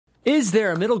Is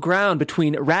there a middle ground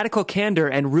between radical candor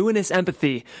and ruinous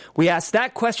empathy? We ask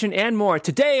that question and more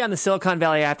today on the Silicon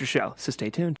Valley After Show, so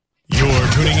stay tuned. You're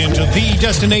tuning into the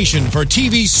destination for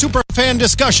TV superfan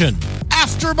discussion,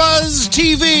 AfterBuzz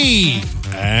TV.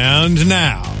 And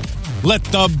now, let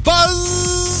the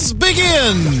buzz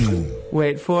begin.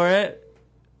 Wait for it.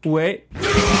 Wait.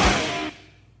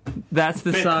 That's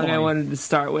the song I wanted to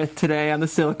start with today on the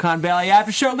Silicon Valley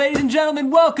After Show. Ladies and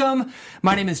gentlemen, welcome.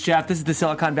 My name is Jeff. This is the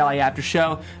Silicon Valley After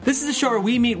Show. This is a show where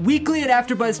we meet weekly at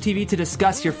AfterBuzz TV to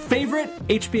discuss your favorite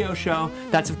HBO show.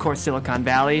 That's, of course, Silicon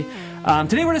Valley.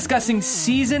 Today we're discussing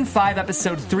Season 5,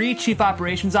 Episode 3, Chief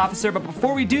Operations Officer. But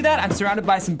before we do that, I'm surrounded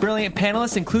by some brilliant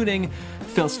panelists, including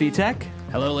Phil Svitek.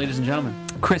 Hello, ladies and gentlemen.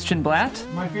 Christian Blatt.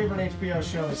 My favorite HBO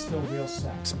show is still Real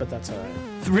Sex, but that's all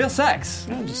right. Real Sex?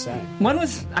 No, I'm just saying. When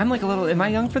was... I'm like a little... Am I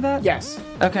young for that? Yes.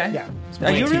 Okay. Yeah.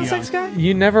 Are you a Real Sex guy?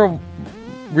 You never...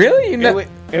 Really? You never...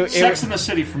 Sex in the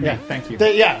City for me. Yeah. Thank you.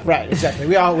 Yeah, right, exactly.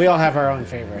 We all have our own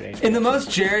favorite HBO. In the most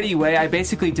Jared-y way, I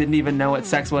basically didn't even know what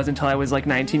sex was until I was like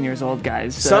 19 years old,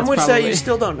 guys. So Some would say you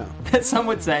still don't know. Some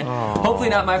would say. Aww. Hopefully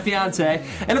not my fiance.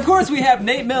 And of course we have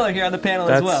Nate Miller here on the panel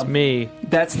as well. That's me.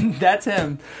 That's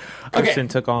him. Christian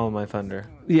took all of my thunder.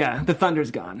 Yeah, the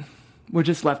thunder's gone. We're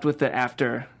just left with the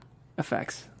after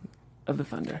effects of the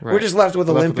thunder. Right. We're just left with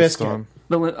a Limp Bizkit.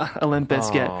 A Limp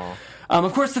Bizkit.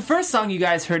 Of course, the first song you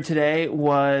guys heard today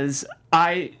was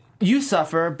You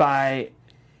Suffer by,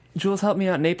 Jules, help me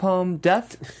out, Napalm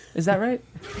Death? Is that right?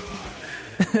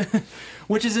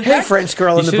 Which is in fact... French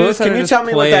girl in the booth, can you tell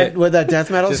me what that death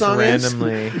metal song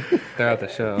randomly is? Randomly throughout the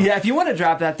show. Yeah, if you want to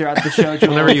drop that throughout the show, Jules,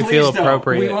 whenever you feel don't.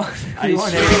 appropriate.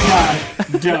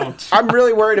 Don't. I'm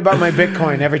really worried about my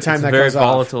Bitcoin every time that goes off. Very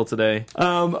volatile today.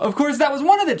 Of course, that was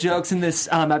one of the jokes in this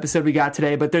episode we got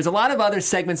today, but there's a lot of other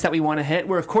segments that we want to hit.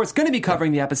 We're, of course, going to be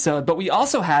covering the episode, but we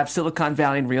also have Silicon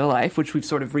Valley in real life, which we've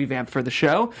sort of revamped for the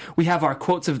show. We have our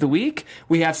quotes of the week.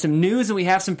 We have some news, and we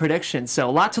have some predictions. So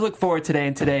a lot to look forward to today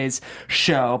in today's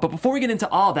show. But before we get into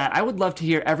all that, I would love to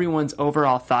hear everyone's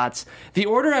overall thoughts. The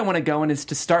order I want to go in is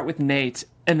to start with Nate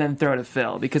and then throw to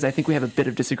Phil, because I think we have a bit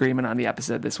of disagreement on the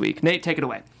episode this week. Nate, take it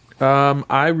away.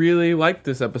 I really liked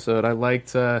this episode. I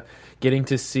liked getting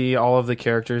to see all of the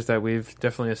characters that we've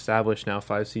definitely established now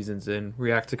 5 seasons in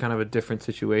react to kind of a different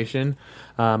situation.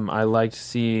 I liked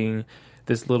seeing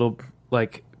this little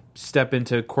step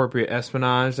into corporate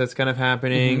espionage that's kind of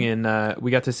happening, and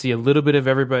we got to see a little bit of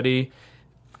everybody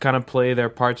kind of play their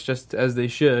parts just as they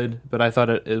should, but I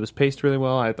thought it was paced really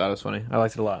well. I thought it was funny. I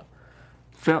liked it a lot.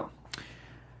 Phil?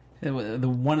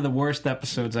 One of the worst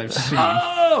episodes I've seen.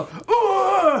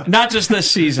 Not just this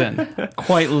season,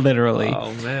 quite literally.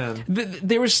 Oh man,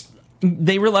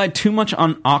 they relied too much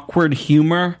on awkward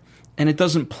humor, and it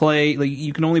doesn't play.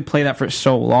 You can only play that for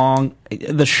so long.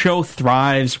 The show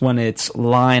thrives when it's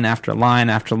line after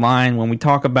line after line. When we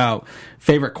talk about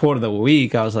favorite quote of the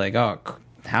week, I was like, oh,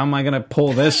 how am I going to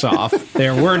pull this off?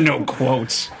 There were no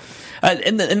quotes.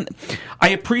 And I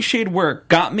appreciate where it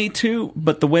got me to,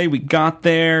 but the way we got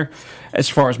there, as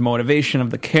far as motivation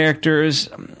of the characters,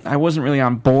 I wasn't really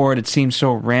on board. It seemed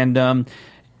so random,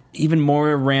 even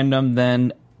more random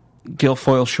than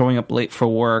Guilfoyle showing up late for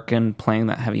work and playing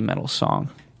that heavy metal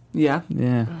song. Yeah.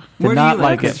 Did Where not do you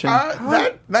like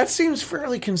it. That seems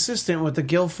fairly consistent with the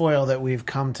Guilfoyle that we've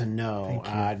come to know.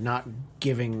 Not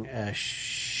giving a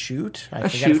shoot. I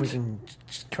forget if we can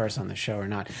curse on the show or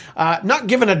not. Not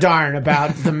giving a darn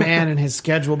about the man and his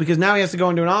schedule, because now he has to go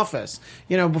into an office.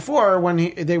 Before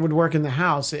when they would work in the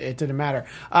house, it didn't matter.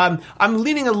 I'm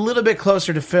leaning a little bit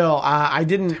closer to Phil. I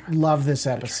didn't love this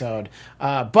episode,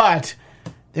 but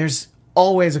there's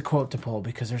always a quote to pull,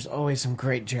 because there's always some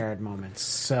great Jared moments.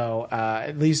 So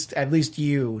at least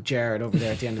you, Jared, over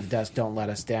there at the end of the desk, don't let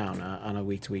us down on a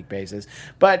week-to-week basis.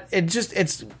 But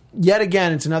it's yet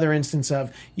again, it's another instance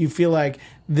of, you feel like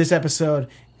this episode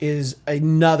is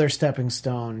another stepping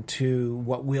stone to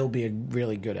what will be a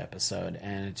really good episode.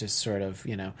 And it just sort of,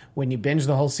 when you binge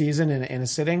the whole season in a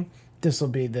sitting, this will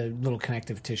be the little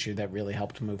connective tissue that really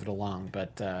helped move it along.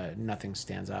 But nothing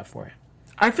stands out for you.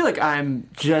 I feel like I'm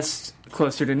just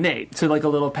closer to Nate, so like a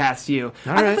little past you.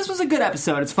 I thought this was a good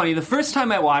episode. It's funny, the first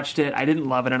time I watched it, I didn't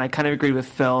love it, and I kind of agree with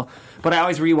Phil, but I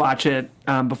always rewatch it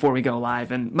before we go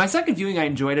live. And my second viewing, I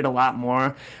enjoyed it a lot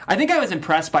more. I think I was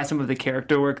impressed by some of the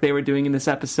character work they were doing in this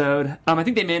episode. I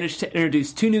think they managed to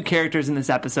introduce 2 new characters in this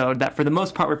episode that, for the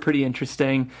most part, were pretty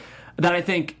interesting, that I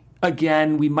think,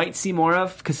 again, we might see more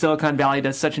of, because Silicon Valley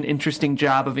does such an interesting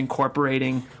job of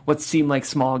incorporating what seem like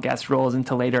small guest roles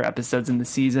into later episodes in the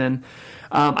season.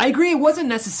 I agree, it wasn't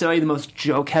necessarily the most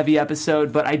joke-heavy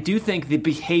episode, but I do think the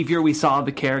behavior we saw of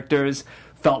the characters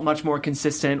felt much more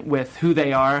consistent with who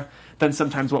they are than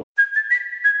sometimes what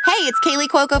it's Kaylee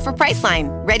Cuoco for Priceline.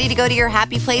 Ready to go to your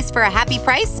happy place for a happy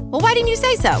price? Well, why didn't you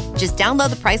say so? Just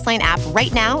download the Priceline app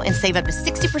right now and save up to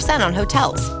 60% on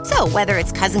hotels. So whether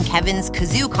it's Cousin Kevin's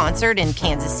Kazoo Concert in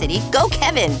Kansas City, go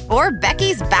Kevin, or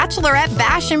Becky's Bachelorette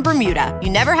Bash in Bermuda,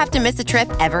 you never have to miss a trip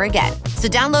ever again. So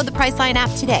download the Priceline app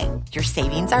today. Your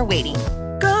savings are waiting.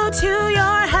 Go to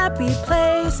your happy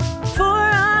place for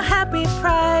a happy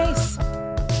price.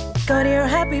 Go to your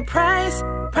happy price,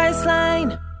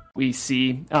 Priceline. We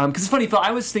see, because it's funny, Phil,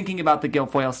 I was thinking about the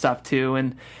Guilfoyle stuff too,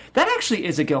 and that actually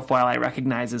is a Guilfoyle I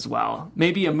recognize as well.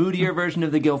 Maybe a moodier version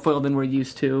of the Guilfoyle than we're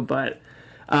used to, but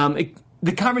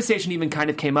the conversation even kind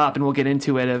of came up, and we'll get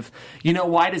into it, of,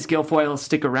 why does Guilfoyle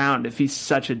stick around if he's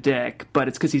such a dick? But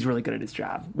it's because he's really good at his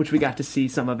job, which we got to see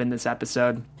some of in this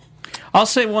episode. I'll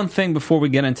say one thing before we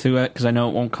get into it, because I know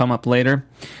it won't come up later.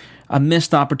 A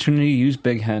missed opportunity to use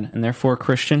Big Head, and therefore,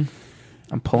 Christian,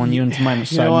 I'm pulling you into my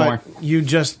side more. You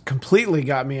just completely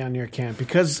got me on your camp,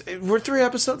 because we're 3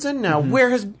 episodes in now. Where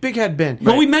has Big Head been?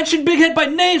 But we mentioned Big Head by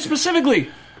name specifically.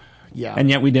 Yeah. And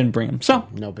yet we didn't bring him. So,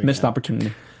 no Big missed Head.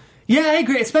 opportunity. Yeah, I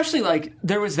agree. Especially,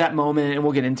 there was that moment, and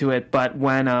we'll get into it, but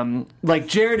when,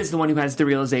 Jared is the one who has the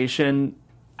realization.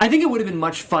 I think it would have been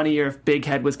much funnier if Big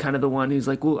Head was kind of the one who's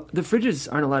like, well, the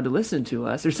fridges aren't allowed to listen to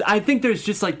us. I think there's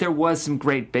just, there was some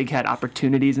great Big Head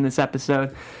opportunities in this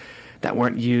episode that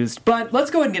weren't used. But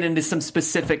let's go ahead and get into some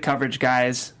specific coverage,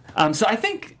 guys. So I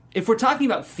think if we're talking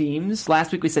about themes,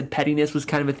 last week we said pettiness was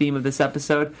kind of a theme of this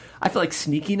episode. I feel like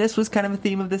sneakiness was kind of a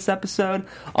theme of this episode.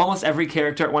 Almost every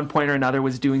character at one point or another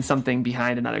was doing something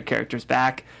behind another character's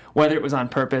back, whether it was on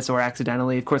purpose or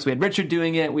accidentally. Of course, we had Richard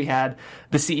doing it, we had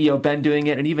the CEO Ben doing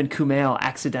it, and even Kumail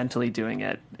accidentally doing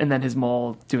it, and then his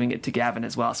mole doing it to Gavin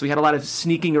as well. So we had a lot of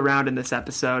sneaking around in this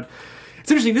episode. It's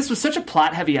interesting, this was such a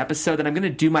plot-heavy episode that I'm going to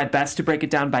do my best to break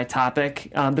it down by topic.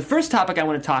 The first topic I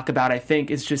want to talk about, I think,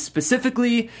 is just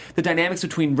specifically the dynamics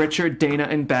between Richard, Dana,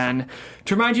 and Ben.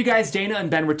 To remind you guys, Dana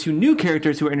and Ben were 2 new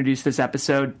characters who were introduced this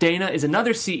episode. Dana is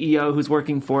another CEO who's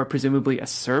working for, presumably, a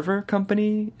server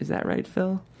company. Is that right,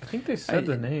 Phil? I think they said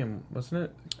the name, wasn't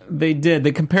it? They did.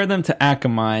 They compared them to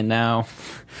Akamai. Now,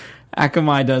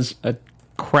 Akamai does a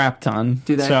crap ton.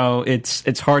 Do they? So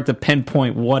it's hard to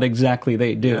pinpoint what exactly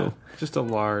they do. Yeah. Just a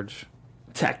large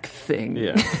tech thing.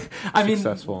 Yeah. I mean,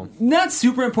 successful. Not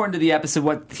super important to the episode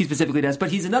what he specifically does,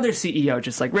 but he's another CEO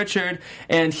just like Richard,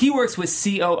 and he works with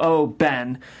COO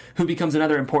Ben, who becomes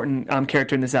another important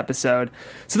character in this episode.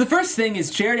 So the first thing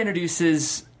is Jared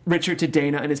introduces Richard to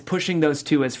Dana and is pushing those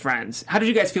 2 as friends. How did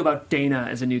you guys feel about Dana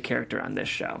as a new character on this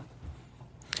show?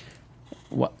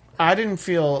 What? I didn't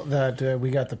feel that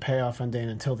we got the payoff on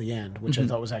Dana until the end, which I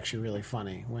thought was actually really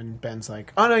funny. When Ben's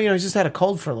like, oh, no, he's just had a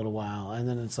cold for a little while. And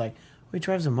then it's like, he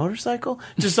drives a motorcycle?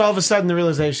 Just all of a sudden the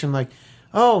realization,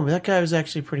 oh, that guy was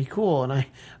actually pretty cool, and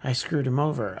I screwed him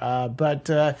over. I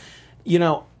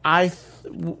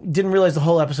didn't realize the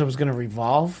whole episode was going to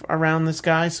revolve around this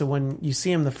guy. So when you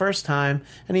see him the first time,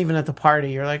 and even at the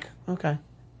party, you're like, okay.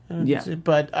 Yeah.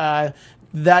 But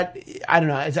that, I don't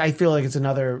know, I feel like it's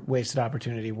another wasted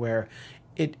opportunity where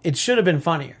it should have been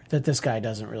funnier that this guy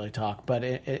doesn't really talk, but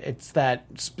it's that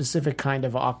specific kind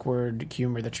of awkward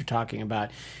humor that you're talking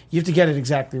about. You have to get it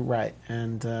exactly right,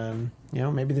 and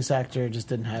maybe this actor just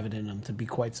didn't have it in him to be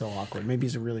quite so awkward. Maybe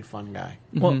he's a really fun guy.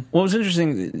 Well, what was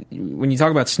interesting, when you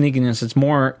talk about sneakiness, it's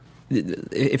more,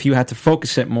 if you had to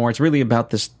focus it more, it's really about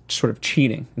this sort of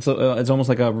cheating. It's almost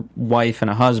like a wife and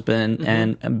a husband,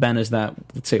 and Ben is that,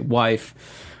 let's say, wife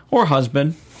or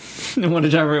husband,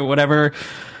 whatever,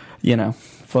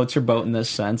 floats your boat in this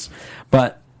sense.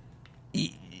 But,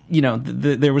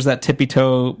 there was that tippy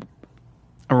toe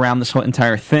around this whole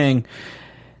entire thing.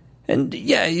 And,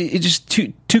 yeah, it just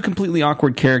two completely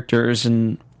awkward characters,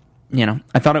 and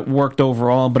I thought it worked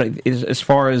overall, but as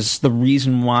far as the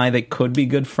reason why they could be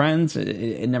good friends,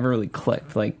 it never really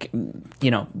clicked.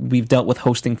 We've dealt with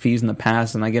hosting fees in the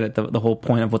past, and I get it. The whole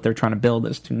point of what they're trying to build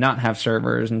is to not have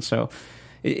servers, and so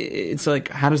it's like,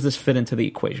 how does this fit into the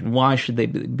equation? Why should they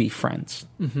be friends?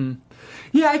 Mm-hmm.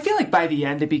 Yeah, I feel like by the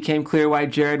end it became clear why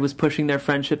Jared was pushing their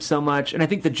friendship so much, and I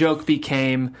think the joke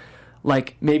became,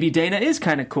 maybe Dana is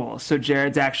kind of cool, so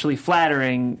Jared's actually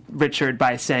flattering Richard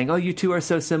by saying, oh, you 2 are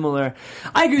so similar.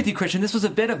 I agree with you, Christian. This was a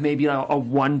bit of maybe a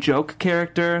one-joke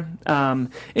character.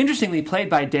 Interestingly,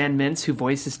 played by Dan Mintz, who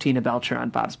voices Tina Belcher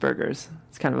on Bob's Burgers.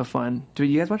 It's kind of a fun... Do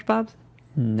you guys watch Bob's?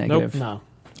 Negative. Nope. No.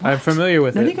 I'm familiar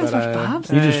with None it. of you guys watch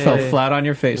Bob's? You just fell flat on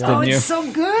your face, Oh, didn't you? it's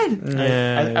so good.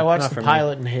 I watched not the for me.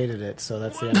 pilot and hated it, so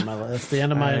that's the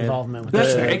end of my involvement with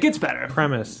That's it. fair. It gets better.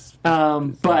 Premise.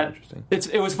 But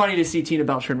interesting. it was funny to see Tina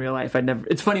Belcher in real life.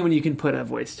 It's funny when you can put a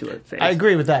voice to a face. I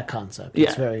agree with that concept. Yeah.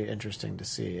 It's very interesting to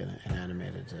see an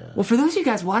animated. Well, for those of you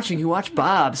guys watching who watch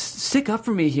Bob's, stick up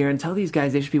for me here and tell these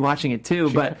guys they should be watching it too.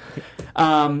 But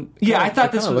I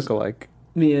thought this was look alike.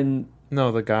 me and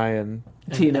No, the guy and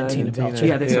Tina. Tina Belcher.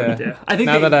 Yeah, they sort of do. I think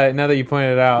now that you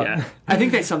pointed it out. Yeah, I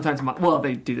think they sometimes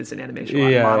they do this in animation. A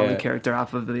lot, Yeah, model yeah. the character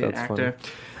off of the That's actor.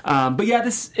 But yeah,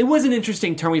 it was an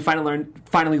interesting turn. We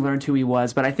finally learned who he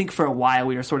was. But I think for a while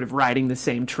we were sort of riding the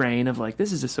same train of like,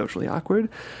 this is a socially awkward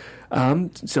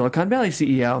Silicon Valley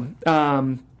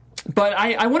CEO. But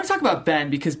I want to talk about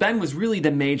Ben because Ben was really the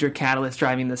major catalyst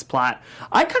driving this plot.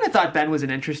 I kind of thought Ben was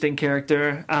an interesting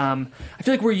character. I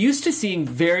feel like we're used to seeing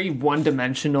very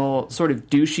one-dimensional, sort of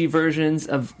douchey versions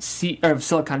of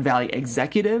Silicon Valley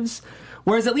executives,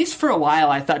 whereas at least for a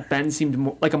while I thought Ben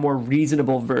seemed like a more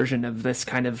reasonable version of this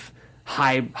kind of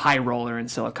high roller in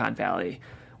Silicon Valley.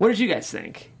 What did you guys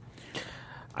think?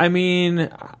 I mean,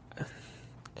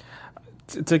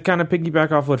 to kind of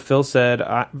piggyback off what Phil said,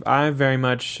 I very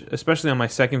much, especially on my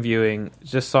second viewing,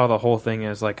 just saw the whole thing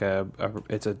as like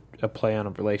it's a play on a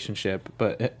relationship,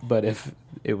 but if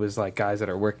it was like guys that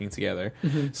are working together.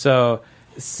 Mm-hmm. So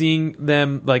seeing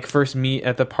them like first meet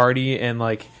at the party and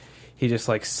like he just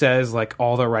like says like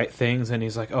all the right things and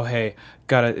he's like, oh hey,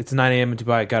 it's 9 a.m. in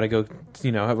Dubai, gotta go,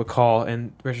 have a call,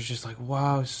 and Richard's just like,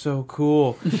 wow, so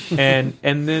cool. and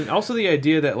then also the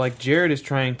idea that like Jared is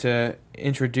trying to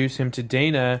introduce him to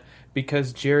Dana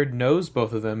because Jared knows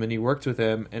both of them and he worked with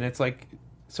him, and it's like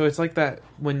that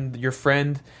when your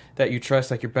friend that you trust,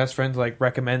 like your best friend, like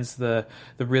recommends the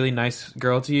really nice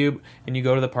girl to you, and you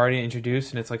go to the party and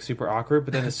introduce, and it's like super awkward,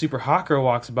 but then the super hot girl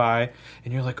walks by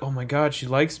and you're like, oh my god, she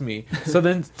likes me. So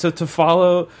then to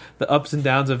follow the ups and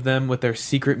downs of them with their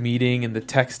secret meeting and the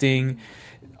texting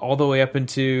all the way up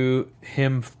into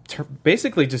him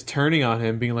basically just turning on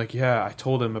him, being like, yeah, I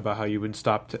told him about how you wouldn't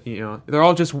stop they're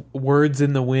all just words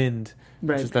in the wind.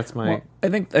 Right. That's my Well, I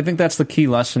think that's the key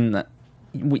lesson, that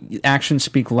actions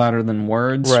speak louder than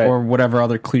words, right, or whatever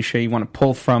other cliche you want to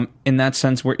pull from, in that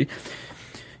sense, where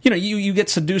you get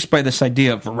seduced by this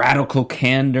idea of radical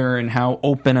candor and how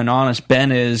open and honest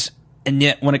Ben is, and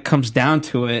yet when it comes down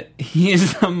to it, he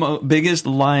is the biggest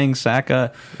lying sack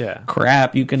of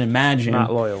crap you can imagine.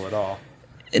 not loyal at all.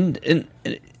 And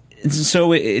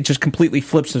so it just completely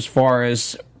flips as far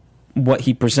as what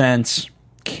he presents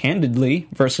candidly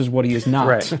versus what he is not.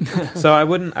 Right. So I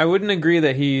wouldn't agree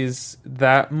that he's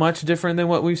that much different than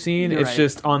what we've seen. You're it's right.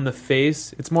 just on the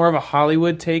face. It's more of a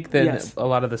Hollywood take than a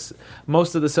lot of this.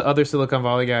 Most of the other Silicon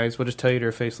Valley guys will just tell you to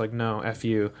your face like, no, F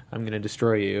you, I'm going to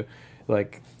destroy you.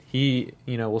 Like, he,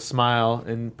 will smile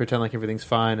and pretend like everything's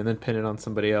fine and then pin it on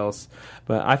somebody else.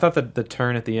 But I thought that the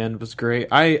turn at the end was great.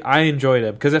 I enjoyed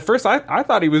it because at first I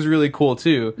thought he was really cool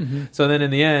too. Mm-hmm. So then in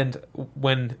the end,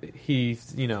 when he,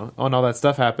 when all that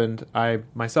stuff happened, I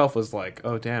myself was like,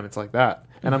 oh damn, it's like that.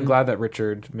 And I'm glad that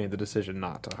Richard made the decision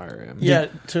not to hire him. Yeah,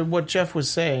 to what Jeff was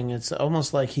saying, it's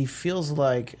almost like he feels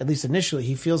like, at least initially,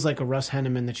 he feels like a Russ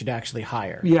Henneman that you'd actually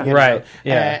hire. Yeah. Right.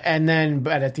 Yeah. And then,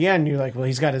 but at the end, you're like, well,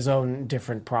 he's got his own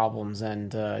different problems.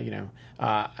 And,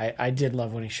 I did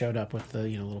love when he showed up with the,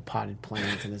 little potted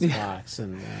plant in his box.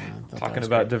 And Talking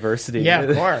about diversity. Yeah,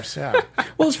 of course, yeah.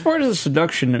 Well, as far as the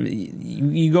seduction,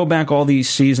 you go back all these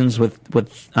seasons with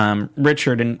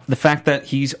Richard, and the fact that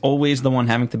he's always the one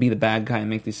having to be the bad guy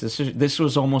and make these decisions. This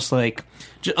was almost like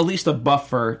at least a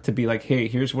buffer to be like, hey,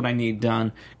 here's what I need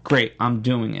done. Great, I'm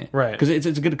doing it. Right. Because it's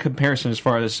a good comparison as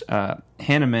far as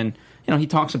Hanneman. He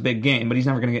talks a big game, but he's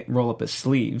never going to roll up his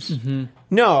sleeves. Mm-hmm.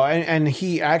 No, and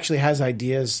he actually has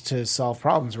ideas to solve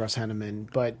problems, Russ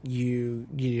Henneman. But you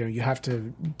have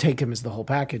to take him as the whole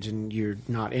package, and you're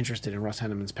not interested in Russ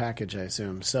Henneman's package, I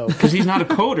assume. So because he's not a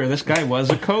coder, this guy was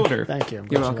a coder. Thank you. I'm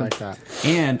You're glad you welcome. like that.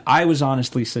 And I was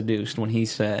honestly seduced when he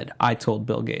said, "I told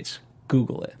Bill Gates."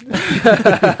 Google it.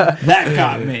 That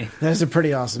got me. That's a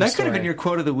pretty awesome That could story. have been your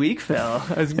quote of the week, Phil.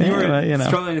 You were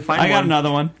struggling to find I got one.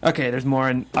 another one. Okay, there's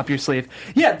more up your sleeve.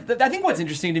 Yeah, I think what's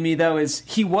interesting to me, though, is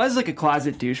he was like a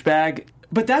closet douchebag,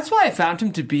 but that's why I found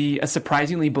him to be a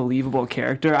surprisingly believable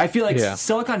character. I feel like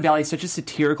Silicon Valley is such a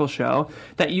satirical show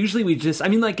that usually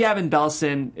like Gavin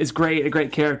Belson is a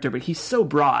great character, but he's so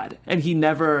broad, and he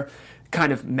never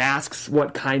kind of masks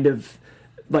what kind of,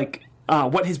 like,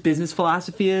 what his business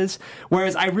philosophy is.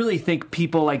 Whereas I really think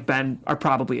people like Ben are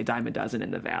probably a dime a dozen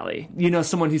in the Valley.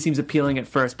 Someone who seems appealing at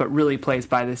first, but really plays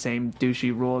by the same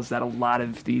douchey rules that a lot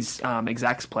of these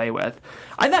execs play with.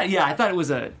 I thought it was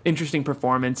an interesting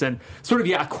performance and sort of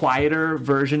a quieter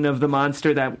version of the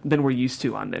monster than we're used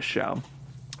to on this show.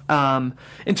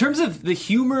 In terms of the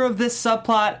humor of this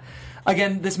subplot,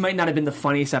 again, this might not have been the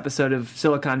funniest episode of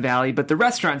Silicon Valley, but the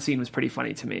restaurant scene was pretty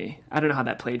funny to me. I don't know how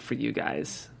that played for you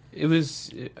guys. It was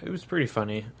pretty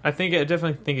funny. I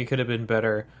definitely think it could have been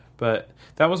better, but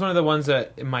that was one of the ones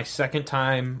that in my second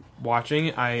time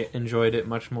watching, I enjoyed it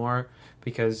much more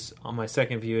because on my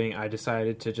second viewing, I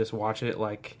decided to just watch it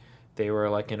like they were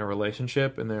like in a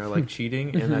relationship and they were like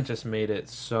cheating, and that just made it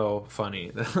so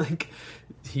funny that like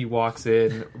he walks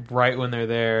in right when they're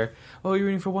there. Oh, you're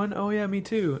eating for one? Oh yeah, me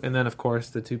too. And then of course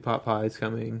the 2 pot pies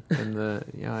coming and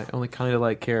I only kind of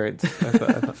like carrots.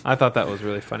 I thought that was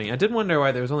really funny. I did wonder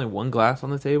why there was only one glass on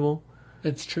the table.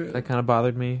 It's true. That kind of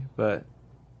bothered me, but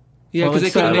yeah, because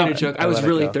they could have made a joke. I was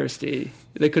really thirsty.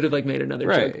 They could have like made another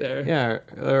joke there. Yeah,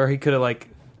 or he could have like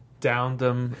downed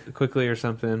them quickly or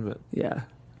something. But yeah.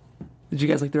 Did you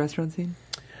guys like the restaurant scene?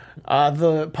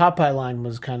 The Popeye line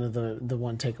was kind of the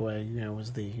one takeaway,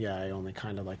 was I only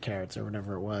kind of like carrots or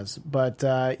whatever it was. But,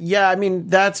 I mean,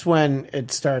 that's when they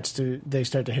start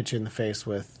to hit you in the face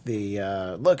with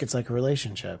the, look, it's like a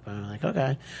relationship. And I'm like,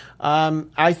 okay.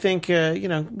 I think,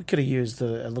 we could have used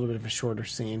a little bit of a shorter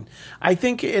scene. I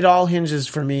think it all hinges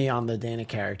for me on the Dana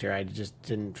character. I just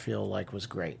didn't feel like was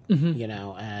great,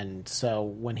 and so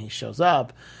when he shows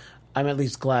up, I'm at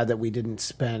least glad that we didn't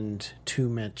spend too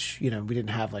much, we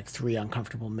didn't have like 3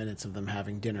 uncomfortable minutes of them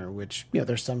having dinner, which,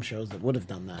 there's some shows that would have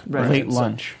done that. Right. Late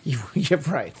lunch. You're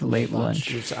right. Late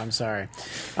lunch. I'm sorry.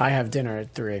 I have dinner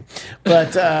at 3.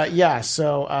 But,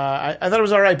 so I thought it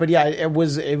was all right. But, yeah, it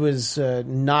was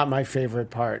not my favorite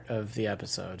part of the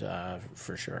episode,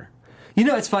 for sure.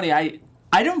 It's funny.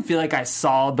 I don't feel like I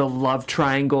saw the love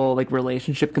triangle like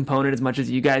relationship component as much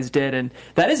as you guys did, and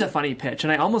that is a funny pitch,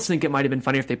 and I almost think it might have been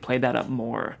funnier if they played that up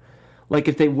more. Like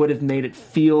if they would have made it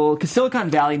feel, because Silicon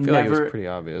Valley I feel like it was pretty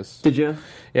obvious. Did you?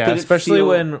 Yeah, did especially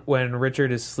when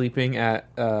Richard is sleeping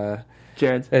at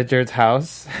Jared's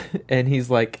house and he's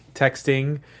like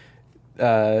texting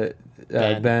Ben.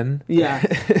 Yeah.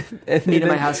 Meet at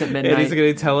my house at midnight. And he's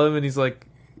going to tell him, and he's like,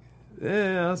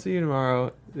 I'll see you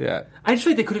tomorrow. Yeah, I just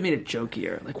feel like they could have made it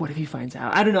jokier. Like, what if he finds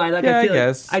out? I don't know. I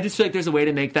guess. I just feel like there's a way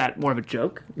to make that more of a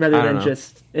joke rather than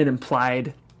just an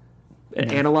implied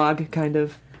analog kind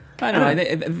of. I don't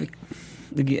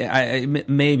know. I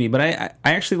maybe, but I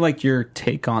actually liked your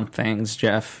take on things,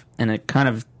 Jeff, and it kind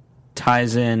of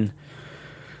ties in.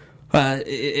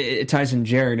 It ties in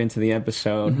Jared into the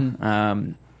episode.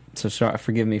 Mm-hmm. So sorry,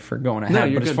 forgive me for going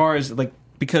ahead. No, but as far as like,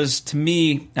 because to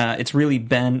me, it's really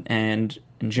Ben and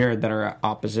Jared that are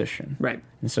opposition, right?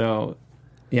 And so,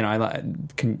 I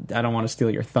don't want to steal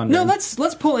your thunder. No, let's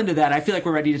pull into that. I feel like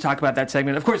we're ready to talk about that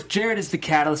segment. Of course, Jared is the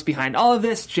catalyst behind all of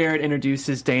this. Jared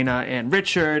introduces Dana and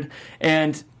Richard,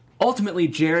 and ultimately,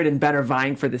 Jared and Ben are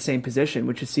vying for the same position,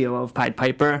 which is COO of Pied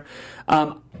Piper.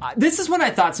 This is when I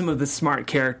thought some of the smart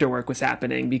character work was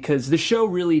happening, because the show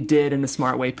really did, in a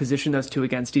smart way, position those two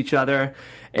against each other.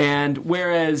 And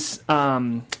whereas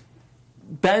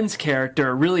Ben's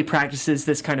character really practices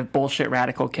this kind of bullshit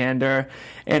radical candor,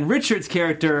 and Richard's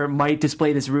character might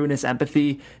display this ruinous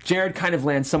empathy, Jared kind of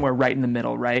lands somewhere right in the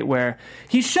middle, right? Where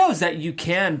he shows that you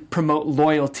can promote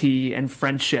loyalty and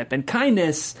friendship and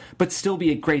kindness, but still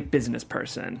be a great business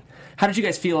person. How did you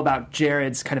guys feel about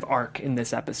Jared's kind of arc in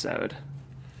this episode?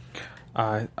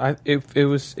 It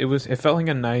felt like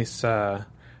a nice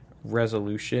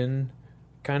resolution,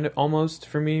 kind of almost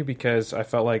for me, because I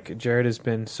felt like Jared has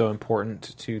been so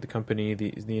important to the company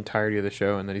the entirety of the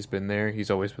show, and that he's been there. He's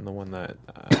always been the one that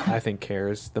I think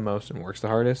cares the most and works the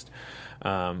hardest.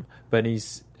 But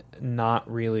he's not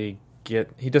really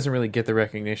he doesn't really get the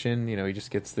recognition. He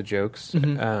just gets the jokes.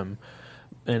 Mm-hmm.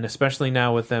 And especially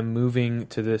now with them moving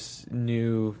to this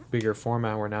new, bigger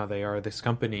format where now they are this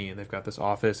company and they've got this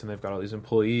office and they've got all these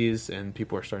employees and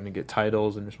people are starting to get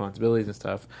titles and responsibilities and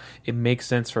stuff, it makes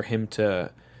sense for him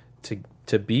to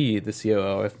be the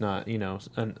COO, if not,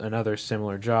 another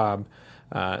similar job.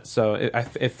 So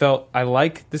it felt,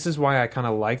 this is why I kind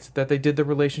of liked that they did the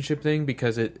relationship thing,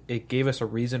 because it gave us a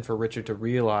reason for Richard to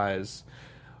realize,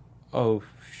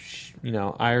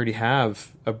 I already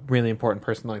have a really important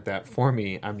person like that for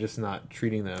me. I'm just not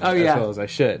treating them as well as I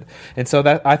should. And so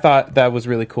that I thought that was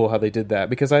really cool how they did that,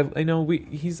 because I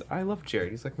love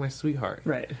Jared. He's like my sweetheart.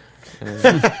 Right.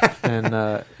 And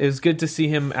it was good to see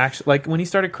him actually, like, when he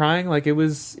started crying, like, it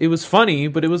was funny,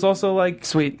 but it was also like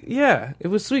sweet. Yeah, it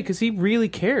was sweet because he really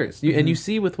cares. And you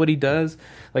see with what he does,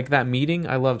 like that meeting,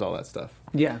 I loved all that stuff.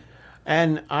 Yeah.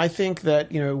 And I think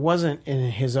that, it wasn't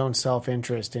in his own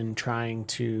self-interest in trying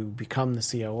to become the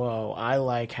COO. I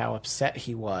like how upset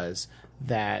he was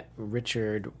that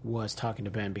Richard was talking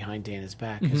to Ben behind Dana's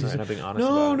back. Right, not being honest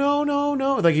about it.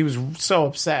 No. Like, he was so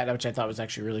upset, which I thought was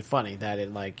actually really funny, that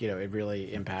it, like, it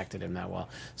really impacted him that well.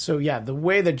 So, yeah, the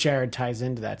way that Jared ties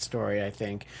into that story, I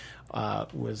think,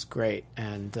 was great.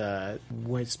 And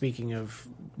speaking of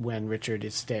when Richard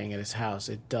is staying at his house,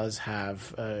 it does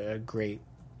have a great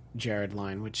Jared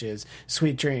line, which is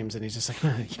 "Sweet dreams," and he's just like,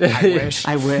 I wish.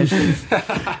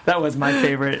 That was my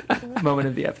favorite moment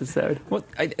of the episode. Well,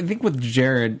 I think with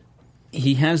Jared,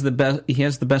 he has the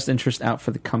best interest out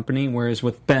for the company, whereas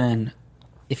with Ben,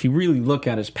 if you really look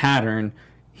at his pattern,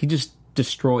 he just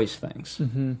destroys things.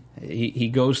 Mm-hmm. He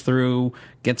goes through,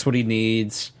 gets what he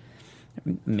needs,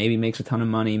 maybe makes a ton of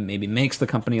money, maybe makes the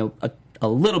company a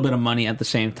little bit of money at the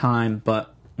same time,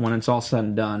 but when it's all said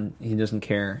and done, he doesn't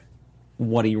care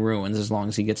what he ruins as long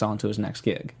as he gets on to his next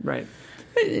gig. Right.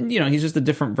 And, he's just a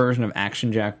different version of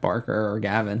Action Jack Barker or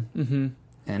Gavin. Mm-hmm.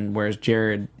 And whereas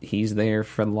Jared, he's there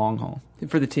for the long haul.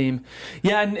 For the team.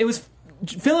 Yeah, and it was...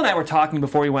 Phil and I were talking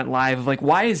before we went live of, like,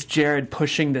 why is Jared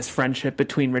pushing this friendship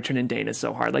between Richard and Dana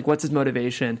so hard? Like, what's his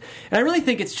motivation? And I really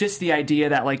think it's just the idea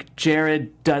that, like,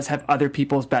 Jared does have other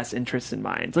people's best interests in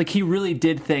mind. Like, he really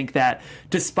did think that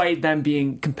despite them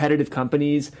being competitive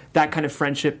companies, that kind of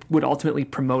friendship would ultimately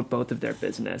promote both of their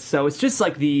business. So it's just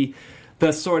like the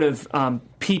sort of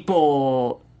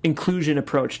people inclusion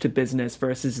approach to business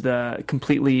versus the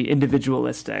completely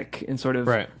individualistic and sort of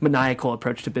maniacal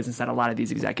approach to business that a lot of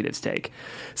these executives take.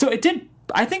 So I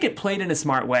think it played in a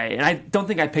smart way, and I don't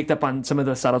think I picked up on some of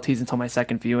those subtleties until my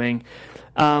second viewing.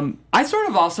 I sort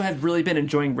of also have really been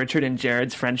enjoying Richard and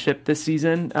Jared's friendship this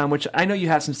season, which I know you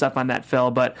have some stuff on that, Phil,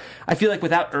 but I feel like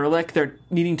without Ehrlich, they're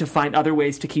needing to find other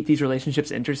ways to keep these relationships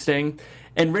interesting.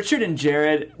 And Richard and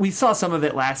Jared, we saw some of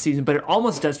it last season, but it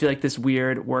almost does feel like this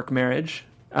weird work marriage.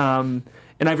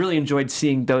 And I've really enjoyed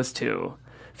seeing those two.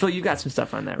 Phil, you got some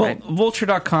stuff on that, right?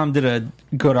 Vulture.com did a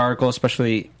good article,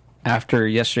 especially after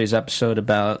yesterday's episode,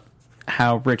 about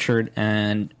how Richard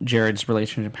and Jared's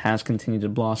relationship has continued to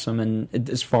blossom. And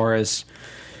as far as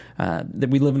that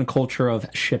we live in a culture of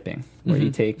shipping, where you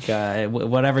take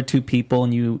whatever two people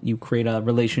and you create a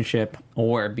relationship,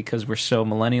 or because we're so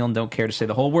millennial and don't care to say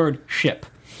the whole word, ship.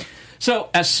 So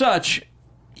as such,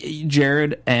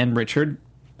 Jared and Richard,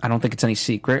 I don't think it's any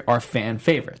secret, are fan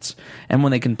favorites. And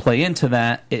when they can play into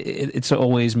that, it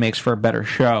always makes for a better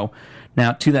show.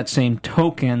 Now, to that same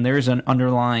token, there's an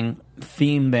underlying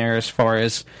theme there as far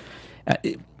as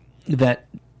that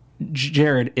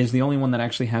Jared is the only one that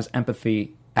actually has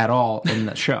empathy at all in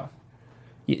the show.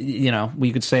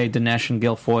 We could say Dinesh and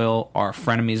Guilfoyle are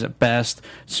frenemies at best.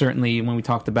 Certainly, when we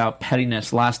talked about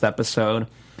pettiness last episode,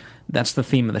 that's the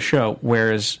theme of the show,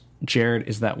 whereas Jared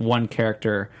is that one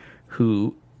character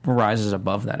who rises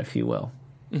above that, if you will.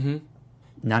 Mm-hmm.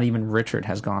 Not even Richard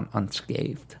has gone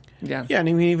unscathed. Yeah, and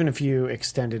I mean, even if you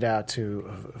extend it out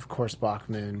to, of course,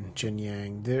 Bachman, Jin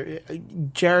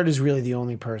Yang, Jared is really the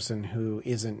only person who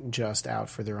isn't just out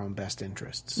for their own best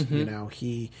interests. Mm-hmm.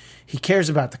 He cares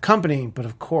about the company, but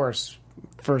of course,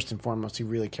 first and foremost, he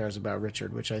really cares about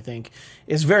Richard, which I think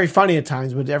is very funny at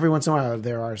times, but every once in a while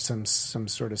there are some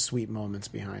sort of sweet moments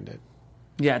behind it.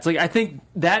 Yeah, it's like, I think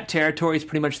that territory is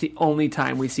pretty much the only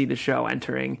time we see the show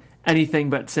entering anything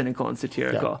but cynical and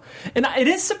satirical. Yeah. And it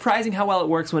is surprising how well it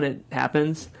works when it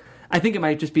happens. I think it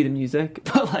might just be the music,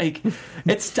 but I think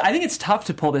it's tough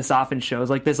to pull this off in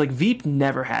shows like this. Like, Veep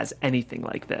never has anything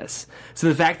like this. So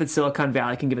the fact that Silicon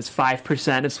Valley can give us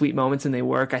 5% of sweet moments and they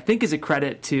work, I think is a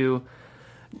credit to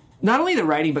not only the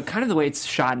writing, but kind of the way it's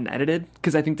shot and edited,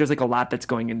 because I think there's like a lot that's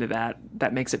going into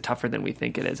that makes it tougher than we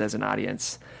think it is as an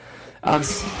audience.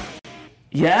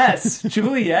 Yes,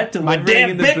 Juliet delivering my damn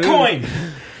in the Bitcoin.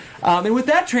 Booth. And with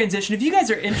that transition, if you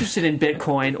guys are interested in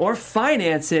Bitcoin or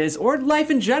finances or life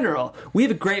in general, we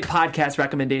have a great podcast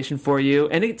recommendation for you,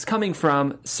 and it's coming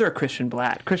from Sir Christian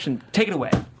Blatt. Christian, take it away.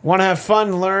 Want to have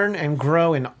fun, learn, and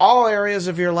grow in all areas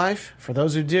of your life? For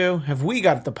those who do, have we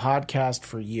got the podcast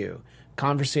for you.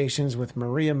 Conversations with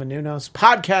Maria Menounos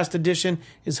Podcast Edition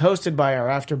is hosted by our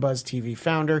AfterBuzz TV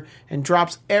founder and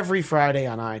drops every Friday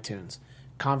on iTunes.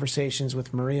 Conversations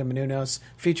with Maria Menounos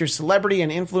features celebrity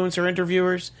and influencer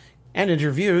interviewers, and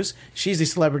interviews. She's the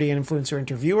celebrity and influencer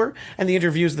interviewer, and the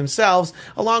interviews themselves,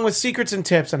 along with secrets and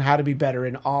tips on how to be better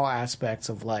in all aspects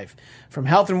of life. From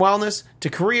health and wellness to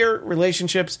career,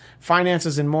 relationships,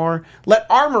 finances, and more, let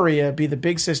our Maria be the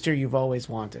big sister you've always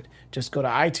wanted. Just go to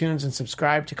iTunes and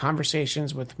subscribe to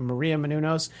Conversations with Maria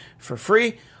Menounos for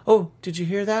free. Oh, did you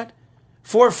hear that?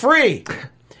 For free!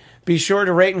 Be sure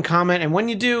to rate and comment, and when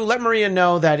you do, let Maria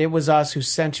know that it was us who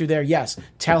sent you there. Yes,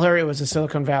 tell her it was the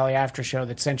Silicon Valley After Show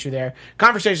that sent you there.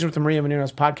 Conversations with the Maria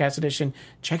Menounos Podcast Edition.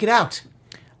 Check it out.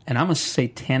 And I'm a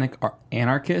satanic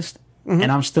anarchist,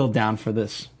 and I'm still down for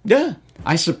this. Yeah.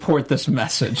 I support this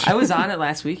message. I was on it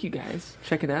last week, you guys.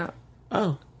 Check it out.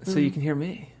 Oh. So you can hear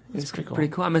me. It's pretty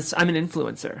cool. I'm an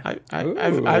influencer.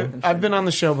 I've been on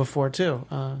the show before too,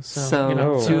 so you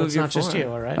know, two it's of your not just four. you,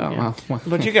 all right? Oh, Yeah. well,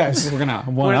 But you guys, we're gonna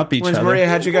one up each when's other. Maria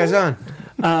had you guys on?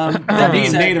 Me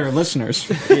and Nate are listeners.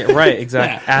 Yeah, right,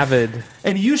 exactly. Yeah. Avid.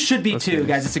 And you should be too,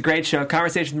 guys. It's a great show.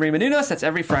 Conversation with Maria Menounos. That's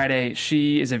every Friday.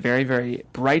 She is a very, very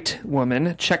bright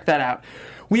woman. Check that out.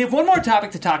 We have one more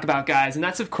topic to talk about, guys, and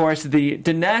that's, of course, the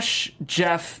Dinesh,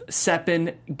 Jeff,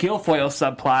 Sepin, Guilfoyle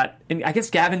subplot. And I guess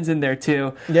Gavin's in there,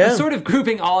 too. Yeah. I'm sort of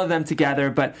grouping all of them together.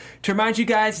 But to remind you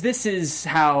guys, this is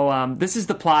how this is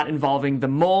the plot involving the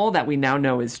mole that we now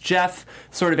know is Jeff,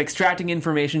 sort of extracting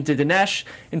information to Dinesh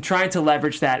and trying to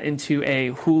leverage that into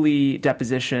a Hooli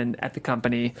deposition at the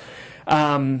company.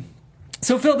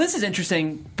 So, Phil, this is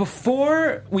interesting.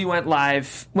 Before we went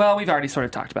live, well, we've already sort of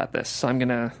talked about this, so I'm going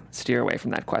to steer away from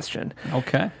that question.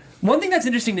 Okay. One thing that's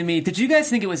interesting to me, did you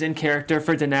guys think it was in character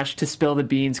for Dinesh to spill the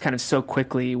beans kind of so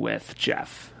quickly with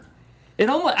Jeff?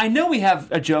 I know we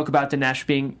have a joke about Dinesh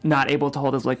being not able to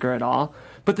hold his liquor at all,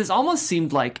 but this almost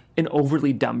seemed like an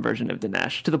overly dumb version of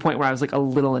Dinesh, to the point where I was like a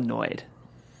little annoyed.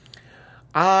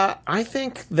 I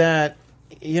think that,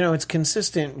 it's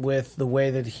consistent with the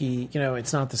way that he,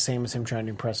 it's not the same as him trying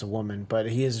to impress a woman, but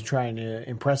he is trying to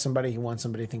impress somebody. He wants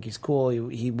somebody to think he's cool.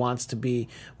 He wants to be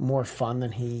more fun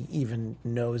than he even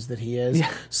knows that he is.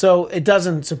 Yeah. So it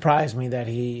doesn't surprise me that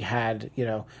he had,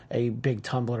 a big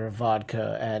tumbler of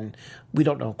vodka, and we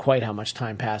don't know quite how much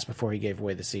time passed before he gave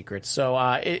away the secrets. So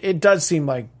it does seem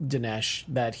like Dinesh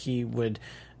that he would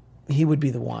be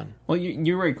the one. Well,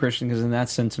 you're right, Christian, because in that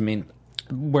sense, I mean,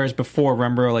 whereas before,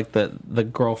 remember, like the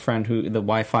girlfriend the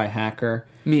Wi-Fi hacker,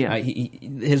 Mia,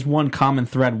 his one common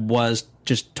thread was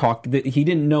just talk. He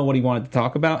didn't know what he wanted to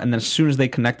talk about, and then as soon as they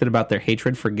connected about their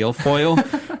hatred for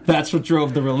Guilfoyle, that's what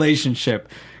drove the relationship.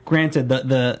 Granted,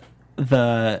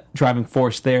 the driving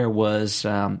force there was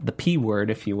the P word,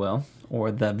 if you will,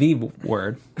 or the V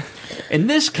word. In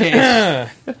this case,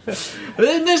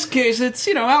 it's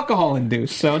alcohol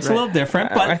induced, so it's a little different,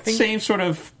 but I think same sort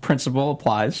of principle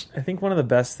applies. I think one of the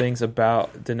best things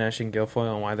about Dinesh and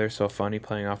Guilfoyle and why they're so funny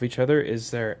playing off each other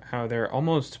is how they're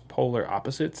almost polar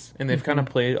opposites, and they've kind of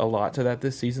played a lot to that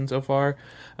this season so far.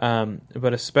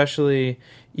 But especially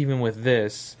even with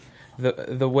this,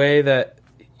 the way that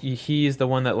he's the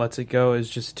one that lets it go is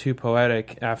just too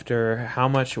poetic after how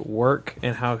much work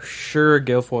and how sure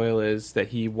Guilfoyle is that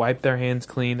he wiped their hands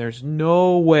clean. There's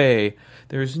no way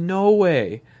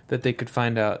that they could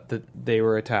find out that they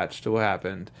were attached to what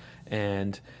happened.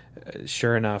 And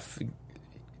sure enough,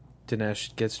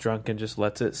 Dinesh gets drunk and just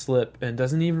lets it slip and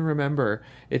doesn't even remember.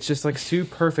 It's just like too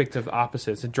perfect of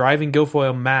opposites and driving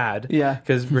Guilfoyle mad. Yeah.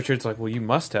 Because Richard's like, well, you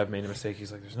must have made a mistake.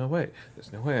 He's like, there's no way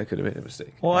I could have made a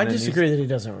mistake. Well, I disagree that he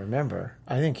doesn't remember.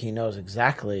 I think he knows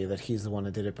exactly that he's the one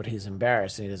that did it, but he's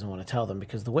embarrassed and he doesn't want to tell them,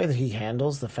 because the way that he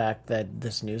handles the fact that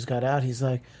this news got out, he's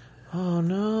like, oh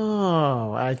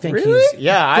no! I think really?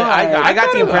 I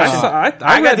got the impression.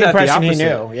 I got the impression he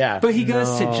knew. Yeah, but he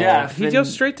goes to Jeff. He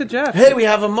goes straight to Jeff. Hey, we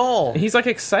have a mole. He's like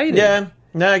excited. Yeah.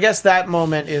 No, I guess that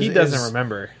moment is. He doesn't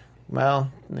remember.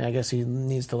 Well, I guess he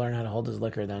needs to learn how to hold his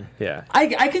liquor then. Yeah.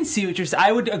 I can see what you're saying.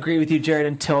 I would agree with you, Jared,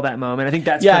 until that moment. I think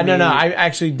that's no. me. I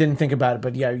actually didn't think about it,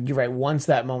 but yeah, you're right. Once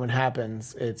that moment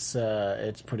happens, it's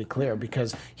pretty clear,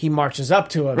 because he marches up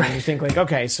to him and you think like,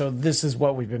 okay, so this is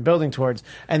what we've been building towards,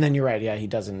 and then you're right. Yeah, he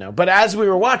doesn't know. But as we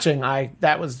were watching,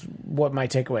 that was what my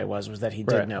takeaway was that he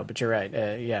did know. But you're right.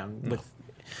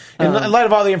 In light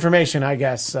of all the information, I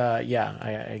guess,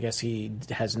 I guess he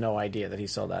has no idea that he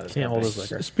sold out his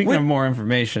liquor. Speaking of more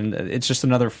information, it's just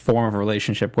another form of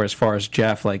relationship where, as far as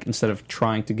Jeff, like, instead of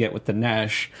trying to get with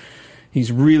Dinesh,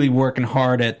 he's really working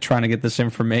hard at trying to get this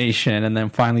information, and then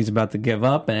finally he's about to give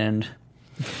up, and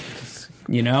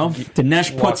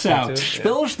Dinesh puts out,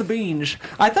 spills the beans.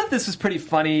 I thought this was pretty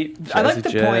funny. I like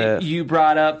the point you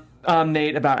brought up,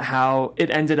 Nate, about how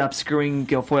it ended up screwing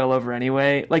Guilfoyle over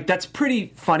anyway. Like, that's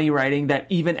pretty funny writing that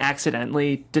even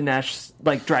accidentally Dinesh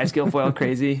drives Guilfoyle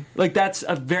crazy. Like, that's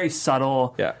a very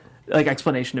subtle like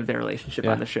explanation of their relationship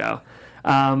on the show.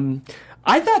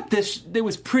 I thought it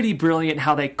was pretty brilliant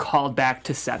how they called back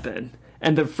to Seppin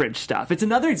and the fridge stuff. It's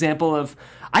another example of,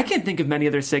 I can't think of many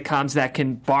other sitcoms that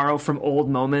can borrow from old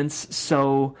moments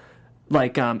so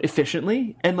like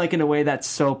efficiently and like in a way that's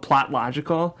so plot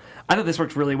logical. I thought this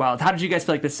worked really well. How did you guys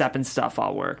feel like the Seppin stuff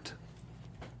all worked?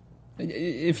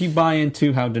 If you buy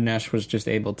into how Dinesh was just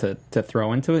able to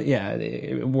throw into it, yeah,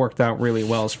 it worked out really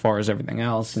well as far as everything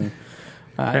else. And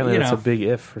apparently that's a big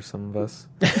if for some of us.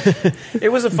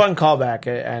 It was a fun callback,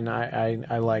 and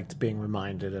I liked being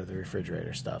reminded of the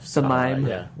refrigerator stuff. So, the mime.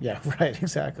 Yeah, right,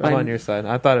 exactly. I'm on your side.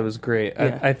 I thought it was great.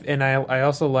 Yeah. I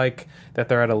also like that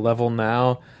they're at a level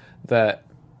now that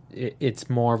it's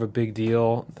more of a big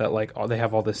deal that like they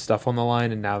have all this stuff on the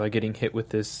line, and now they're getting hit with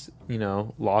this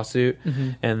lawsuit.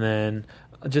 And then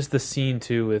just the scene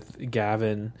too with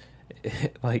Gavin,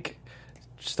 like,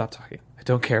 just stop talking. I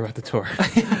don't care about the tour.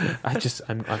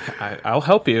 I'll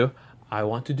help you. I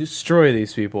want to destroy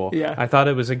these people. Yeah. I thought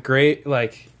it was a great,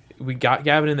 like, we got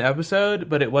Gavin in the episode,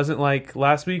 but it wasn't like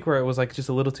last week where it was like just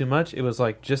a little too much. It was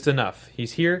like just enough.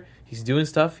 He's here. He's doing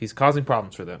stuff. He's causing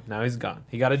problems for them. Now he's gone.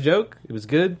 He got a joke. It was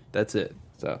good. That's it.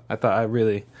 So I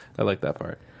liked that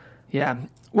part. Yeah.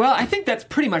 Well, I think that's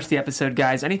pretty much the episode,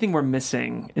 guys. Anything we're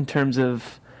missing in terms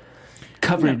of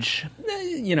coverage?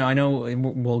 I know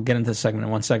we'll get into the segment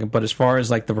in 1 second, but as far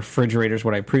as like the refrigerators,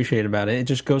 what I appreciate about it, it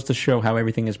just goes to show how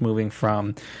everything is moving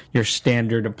from your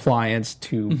standard appliance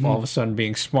to all of a sudden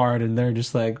being smart, and they're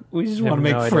just like, we just want to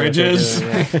make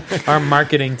fridges. Our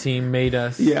marketing team made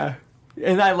us. Yeah.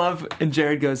 And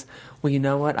Jared goes, well, you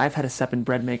know what? I've had a Seppin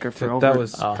bread maker for over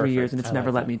 3 years, and it's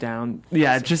never let me down.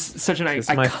 Yeah, just such an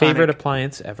iconic... my favorite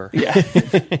appliance ever. Yeah.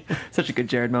 Such a good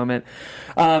Jared moment.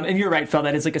 And you're right, Phil,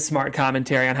 that is like a smart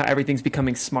commentary on how everything's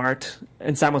becoming smart,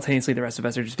 and simultaneously the rest of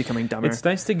us are just becoming dumber. It's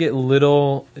nice to get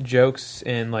little jokes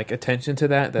and like attention to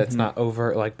that's not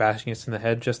over like bashing us in the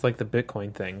head, just like the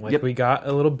Bitcoin thing. Like we got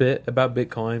a little bit about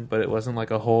Bitcoin, but it wasn't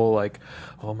like a whole like,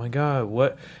 oh my God,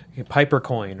 what... Piper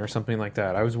coin or something like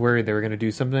that. I was worried they were going to do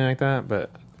something like that,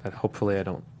 but hopefully I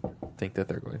don't think that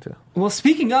they're going to. Well,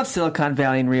 speaking of Silicon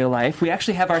Valley in real life, we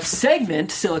actually have our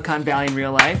segment, Silicon Valley in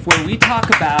Real Life, where we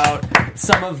talk about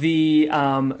some of the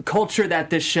culture that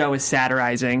this show is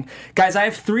satirizing. Guys, I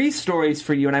have 3 stories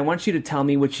for you, and I want you to tell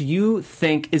me which you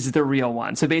think is the real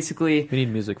one. So basically... We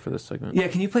need music for this segment. Yeah,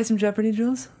 can you play some Jeopardy,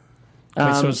 Jules?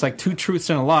 Wait, so it's like 2 truths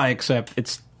and a lie, except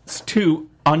it's 2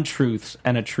 untruths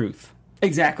and a truth.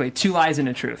 Exactly. 2 lies and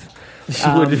a truth.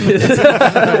 Yes.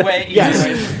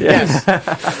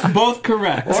 Both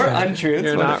correct. Or untruths.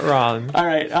 You're not wrong. All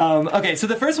right. Okay, so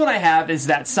the first one I have is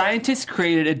that scientists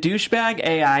created a douchebag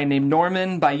AI named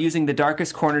Norman by using the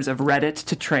darkest corners of Reddit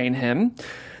to train him.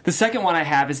 The second one I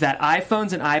have is that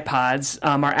iPhones and iPods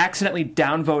are accidentally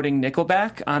downvoting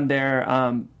Nickelback on their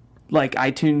like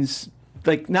iTunes,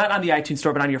 like not on the iTunes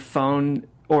store, but on your phone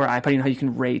or iPod. You know how you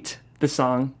can rate the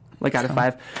song, like out of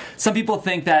 5. Some people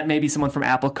think that maybe someone from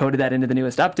Apple coded that into the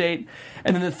newest update.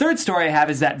 And then the third story I have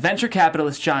is that venture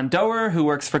capitalist John Doerr, who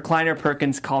works for Kleiner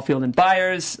Perkins, Caulfield and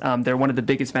Byers, they're one of the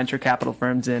biggest venture capital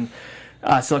firms in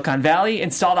Silicon Valley,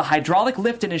 installed a hydraulic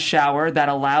lift in his shower that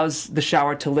allows the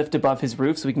shower to lift above his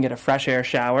roof so we can get a fresh air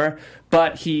shower.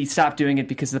 But he stopped doing it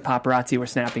because the paparazzi were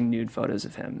snapping nude photos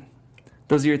of him.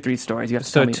 Those are your 3 stories. You have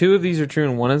to tell me. 2 of these are true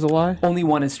and 1 is a lie? Only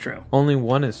 1 is true. Only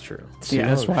 1 is true. Yeah,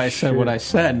 that's why I said what I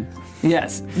said.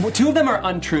 Yes. Well, 2 of them are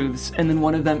untruths, and then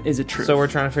 1 of them is a truth. So we're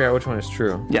trying to figure out which one is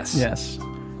true. Yes. Yes.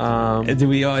 Do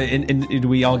we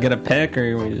all get a pick,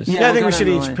 or we just? Yeah, I think we should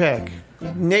each pick.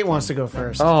 Nate wants to go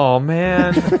first. Oh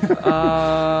man.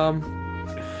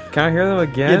 Can I hear them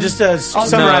again? Yeah, just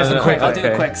summarize them quickly. I'll do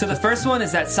it quick. So the first one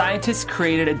is that scientists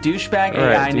created a douchebag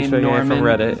AI named Norman from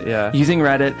Reddit, using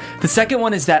Reddit. The second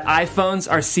one is that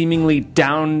iPhones are seemingly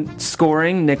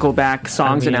down-scoring Nickelback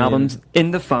songs and albums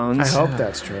in the phones. I hope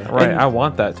that's true. Right, I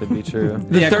want that to be true.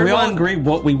 Can we all agree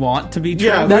what we want to be true?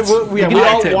 Yeah, we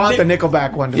all want the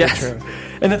Nickelback one to be true.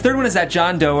 And the third one is that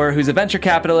John Doerr, who's a venture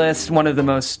capitalist, one of the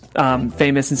most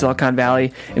famous in Silicon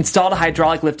Valley, installed a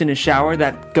hydraulic lift in his shower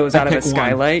that goes out of a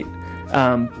skylight.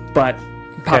 But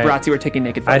paparazzi were taking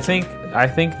naked photos. I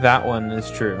think that one is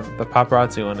true. The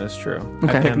paparazzi one is true.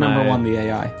 Okay. I pick number 1, the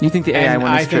AI. You think the AI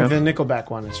one is true? I think the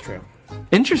Nickelback one is true.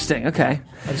 Interesting. Okay.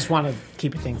 I just want to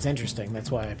keep things interesting.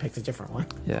 That's why I picked a different one.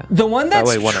 Yeah. The one That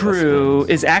that's way one of us true wins.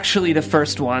 is actually the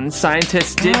first one.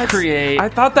 Scientists did create. I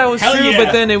thought that was Hell true, yeah.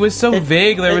 but then it was so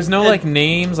vague. There was no like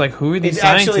names, like who are these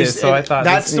scientists? So I thought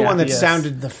that's the one that yes.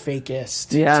 sounded the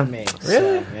fakest Yeah. to me.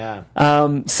 Really? So,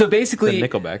 yeah. So basically, The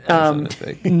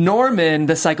Nickelback. Norman,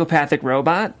 the psychopathic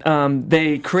robot,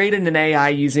 they created an AI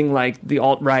using like the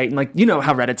alt-right and like you know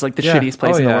how Reddit's like the Yeah. shittiest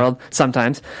place Oh, in the yeah. world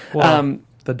sometimes. Well,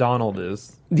 the Donald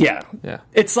is. Yeah. Yeah.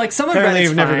 It's like some of Apparently, Reddit's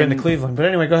you've never fine. been to Cleveland, but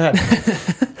anyway, go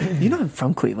ahead. You know I'm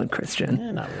from Cleveland, Christian.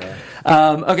 Yeah, not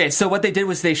really. Okay, so what they did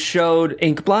was they showed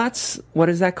ink blots. What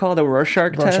is that called? A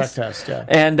Rorschach test? Yeah.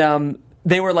 And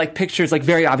they were like pictures, like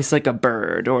very obvious, like a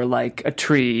bird or like a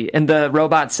tree. And the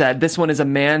robot said, this one is a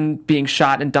man being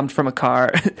shot and dumped from a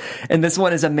car. And this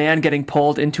one is a man getting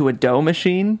pulled into a dough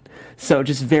machine. So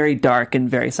just very dark and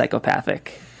very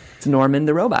psychopathic. It's Norman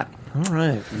the robot. All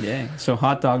right. Yeah. So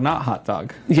hot dog, not hot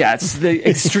dog. Yeah, it's the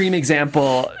extreme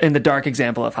example and the dark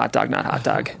example of hot dog, not hot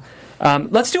dog.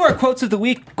 Let's do our quotes of the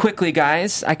week quickly,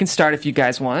 guys. I can start if you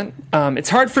guys want. It's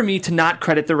hard for me to not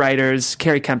credit the writers.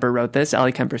 Carrie Kemper wrote this,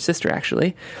 Ellie Kemper's sister,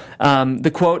 actually.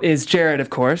 The quote is Jared, of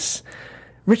course.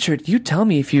 Richard, you'd tell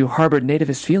me if you harbored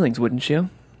nativist feelings, wouldn't you?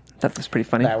 That was pretty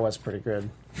funny. That was pretty good.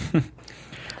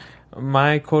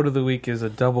 My quote of the week is a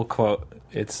double quote.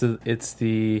 It's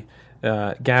the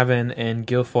Gavin and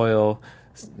Guilfoyle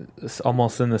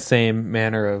almost in the same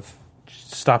manner of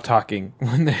stop talking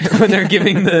when they're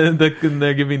giving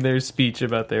they're giving their speech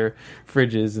about their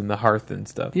fridges and the hearth and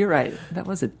stuff. You're right. That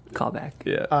was a callback.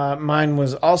 Yeah. Mine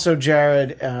was also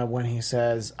Jared when he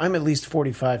says, "I'm at least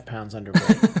 45 pounds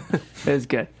underweight." That was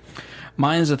good.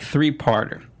 Mine is a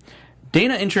three-parter.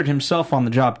 Dana injured himself on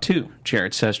the job too,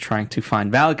 Jared says, trying to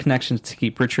find valid connections to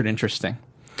keep Richard interesting.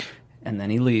 And then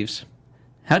he leaves.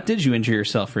 How did you injure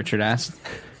yourself? Richard asked.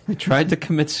 I tried to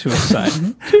commit suicide.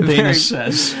 Dana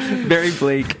says. Very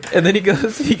bleak. And then he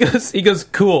goes,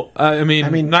 cool. I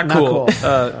mean, not cool.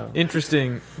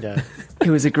 Interesting. Yeah. It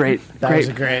was a great, That was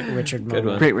a great Richard moment.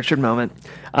 one. great Richard moment.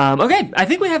 Okay, I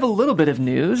think we have a little bit of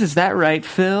news. Is that right,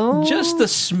 Phil? Just a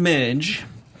smidge.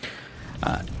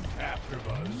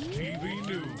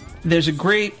 There's a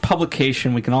great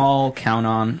publication we can all count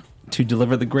on to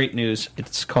deliver the great news.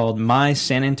 It's called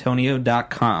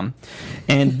mysanantonio.com.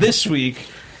 And this week,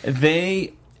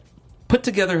 they put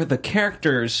together the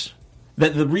characters,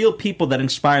 the real people that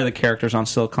inspire the characters on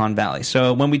Silicon Valley.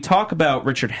 So when we talk about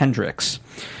Richard Hendricks,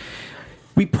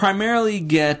 we primarily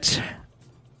get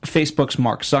Facebook's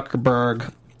Mark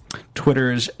Zuckerberg,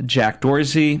 Twitter's Jack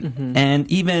Dorsey, and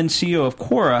even CEO of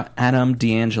Quora, Adam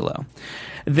D'Angelo.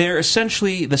 They're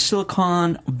essentially the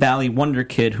Silicon Valley wonder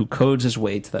kid who codes his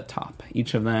way to the top.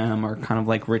 Each of them are kind of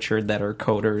like Richard that are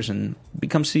coders and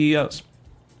become CEOs.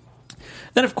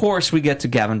 Then, of course, we get to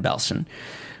Gavin Belson,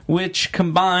 which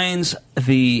combines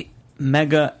the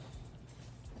mega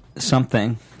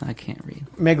something. I can't read.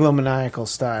 Megalomaniacal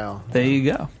style. There you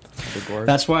go.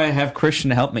 That's why I have Christian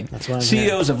to help me. That's why I'm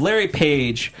CEOs of Larry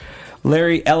Page,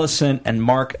 Larry Ellison, and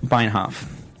Mark Beinhoff.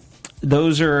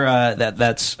 Those are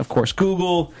that's of course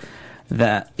Google.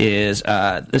 That is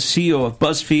the CEO of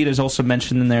BuzzFeed is also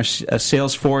mentioned in there.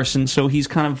 Salesforce, and so he's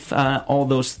kind of all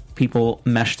those people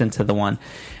meshed into the one.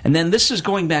 And then this is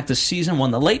going back to season 1.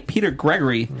 The late Peter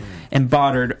Gregory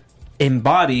embodied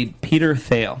Peter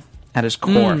Thiel at his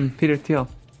core. Peter Thiel.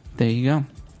 There you go.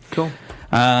 Cool.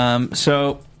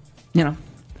 So,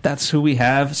 that's who we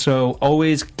have. So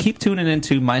always keep tuning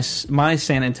into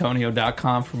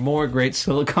mysanantonio.com for more great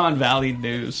Silicon Valley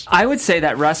news. I would say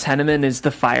that Russ Henneman is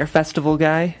the Fire Festival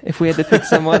guy. If we had to pick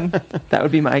someone, that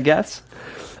would be my guess.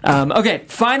 Okay,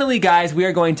 finally, guys, we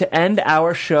are going to end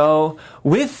our show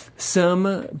with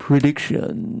some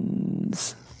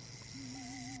predictions.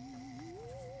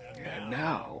 And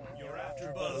now, Your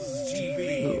AfterBuzz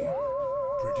TV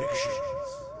predictions.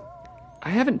 I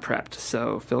haven't prepped,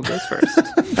 so Phil goes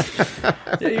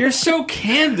first. You're so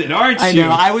candid, aren't you? I know.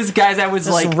 I was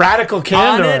like radical on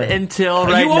candor. it until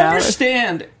right you now.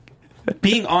 understand.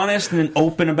 Being honest and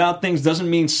open about things doesn't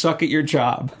mean suck at your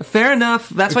job. Fair enough.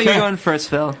 That's why Okay. you're going first,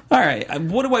 Phil. All right,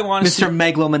 what do I want to see? Mr.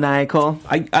 Megalomaniacal.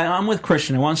 I'm with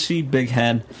Christian. I want to see Big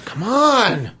Head. Come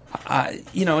on.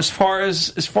 As far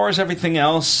as everything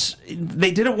else,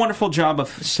 they did a wonderful job of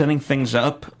setting things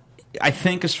up. I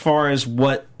think as far as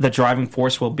what the driving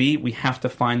force will be, we have to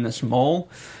find this mole.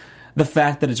 The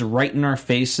fact that it's right in our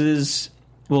faces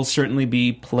will certainly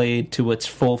be played to its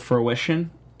full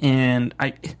fruition. And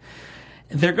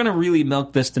they're going to really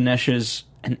milk this Dinesh is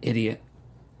an idiot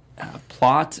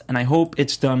plot. And I hope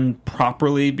it's done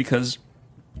properly because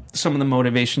some of the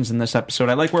motivations in this episode.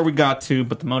 I like where we got to,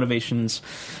 but the motivations,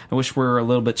 I wish were a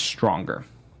little bit stronger.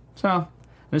 So,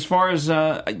 as far as,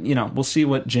 we'll see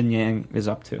what Jin Yang is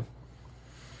up to.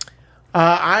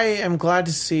 I am glad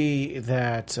to see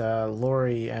that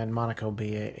Lori and Monica will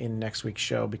be in next week's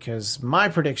show, because my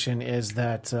prediction is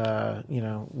that,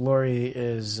 Lori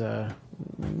is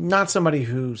not somebody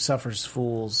who suffers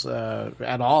fools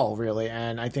at all, really.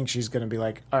 And I think she's going to be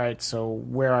like, all right, so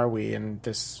where are we in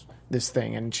this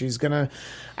thing? And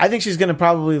I think she's going to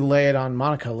probably lay it on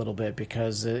Monica a little bit,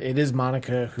 because it is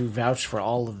Monica who vouched for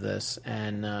all of this.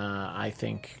 And I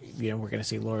think, we're going to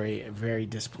see Lori very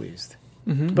displeased.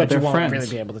 Mm-hmm. But you won't really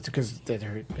be able to, because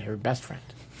they're her best friend.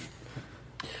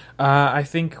 I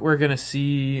think we're going to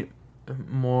see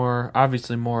more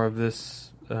of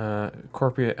this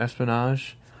corporate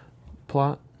espionage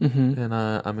plot. Mm-hmm. And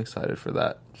I'm excited for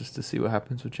that, just to see what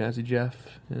happens with Jazzy Jeff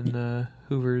and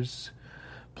Hoover's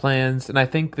plans. And I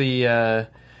think those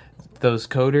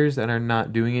coders that are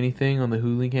not doing anything on the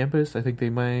Hooli campus, I think they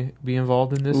might be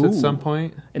involved in this at some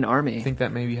point. An army. I think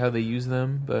that may be how they use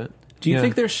them, but... Do you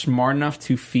think they're smart enough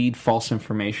to feed false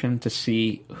information to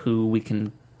see who we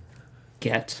can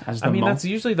get as the mole? That's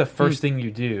usually the first thing you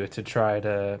do to try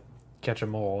to catch a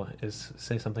mole, is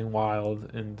say something wild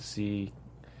and see...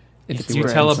 If you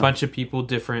tell a bunch of people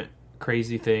different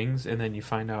crazy things, and then you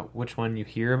find out which one you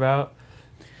hear about.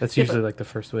 That's usually like the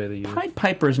first way that you... Pied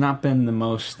Piper's not been the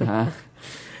most, by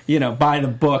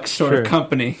the book sort of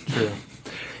company. True.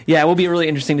 Yeah, it will be really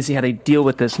interesting to see how they deal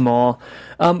with this mole.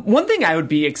 One thing I would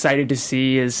be excited to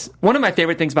see is, one of my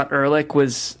favorite things about Ehrlich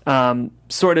was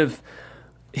sort of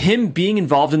him being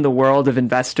involved in the world of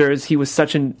investors. He was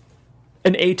such an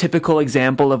atypical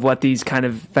example of what these kind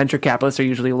of venture capitalists are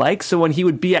usually like. So when he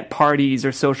would be at parties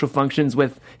or social functions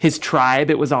with his tribe,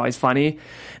 it was always funny.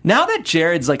 Now that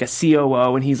Jared's like a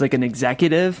COO and he's like an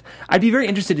executive, I'd be very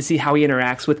interested to see how he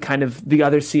interacts with kind of the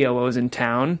other COOs in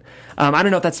town. I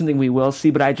don't know if that's something we will see,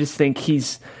 but I just think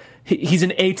he's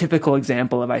an atypical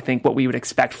example of, I think, what we would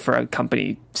expect for a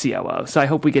company COO. So I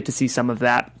hope we get to see some of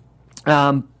that.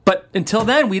 But until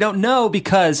then, we don't know,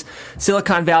 because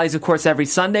Silicon Valley is, of course, every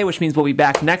Sunday, which means we'll be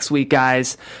back next week,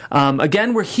 guys.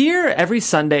 Again, we're here every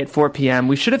Sunday at 4 p.m.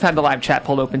 We should have had the live chat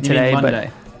pulled open today.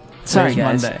 Monday. But sorry,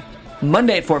 guys.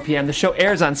 Monday at 4 p.m. The show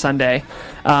airs on Sunday.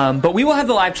 But we will have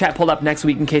the live chat pulled up next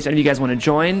week in case any of you guys want to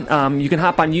join. You can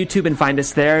hop on YouTube and find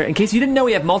us there. In case you didn't know,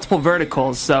 we have multiple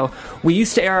verticals. So we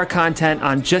used to air our content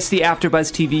on just the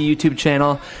AfterBuzz TV YouTube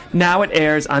channel. Now it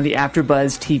airs on the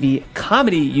AfterBuzz TV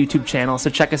Comedy YouTube channel. So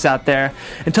check us out there.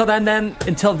 Until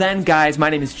then, guys,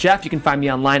 my name is Jeff. You can find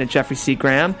me online at Jeffrey C.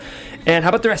 Graham. And how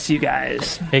about the rest of you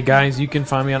guys? Hey, guys, you can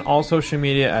find me on all social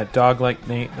media at Dog Like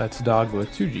Nate. That's dog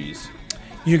with 2 G's.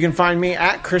 You can find me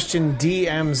at Christian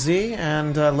DMZ,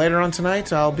 and later on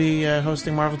tonight I'll be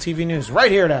hosting Marvel TV News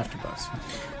right here at AfterBuzz.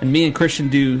 And me and Christian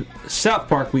do South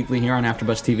Park Weekly here on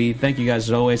AfterBuzz TV. Thank you guys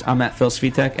as always. I'm at Phil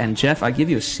Svitek, and Jeff, I give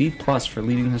you a C+ for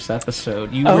leading this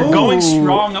episode. You were going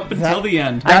strong up until the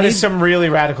end. That is some really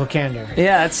radical candor.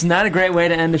 Yeah, it's not a great way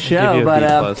to end the show.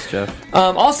 But Jeff.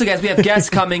 Also, guys, we have guests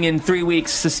coming in 3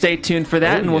 weeks, so stay tuned for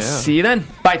that, and we'll see you then.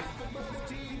 Bye.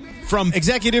 From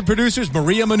executive producers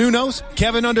Maria Menounos,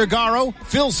 Kevin Undergaro,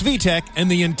 Phil Svitek,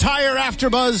 and the entire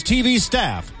AfterBuzz TV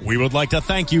staff, we would like to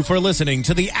thank you for listening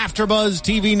to the AfterBuzz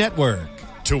TV network.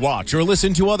 To watch or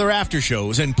listen to other after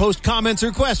shows and post comments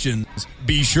or questions,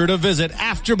 be sure to visit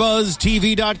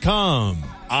AfterBuzzTV.com.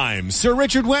 I'm Sir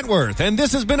Richard Wentworth, and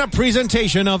this has been a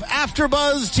presentation of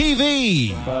AfterBuzz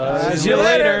TV. Buzz you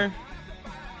later.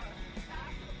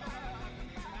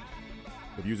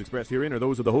 The views expressed herein are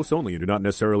those of the hosts only and do not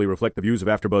necessarily reflect the views of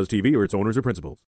AfterBuzz TV or its owners or principals.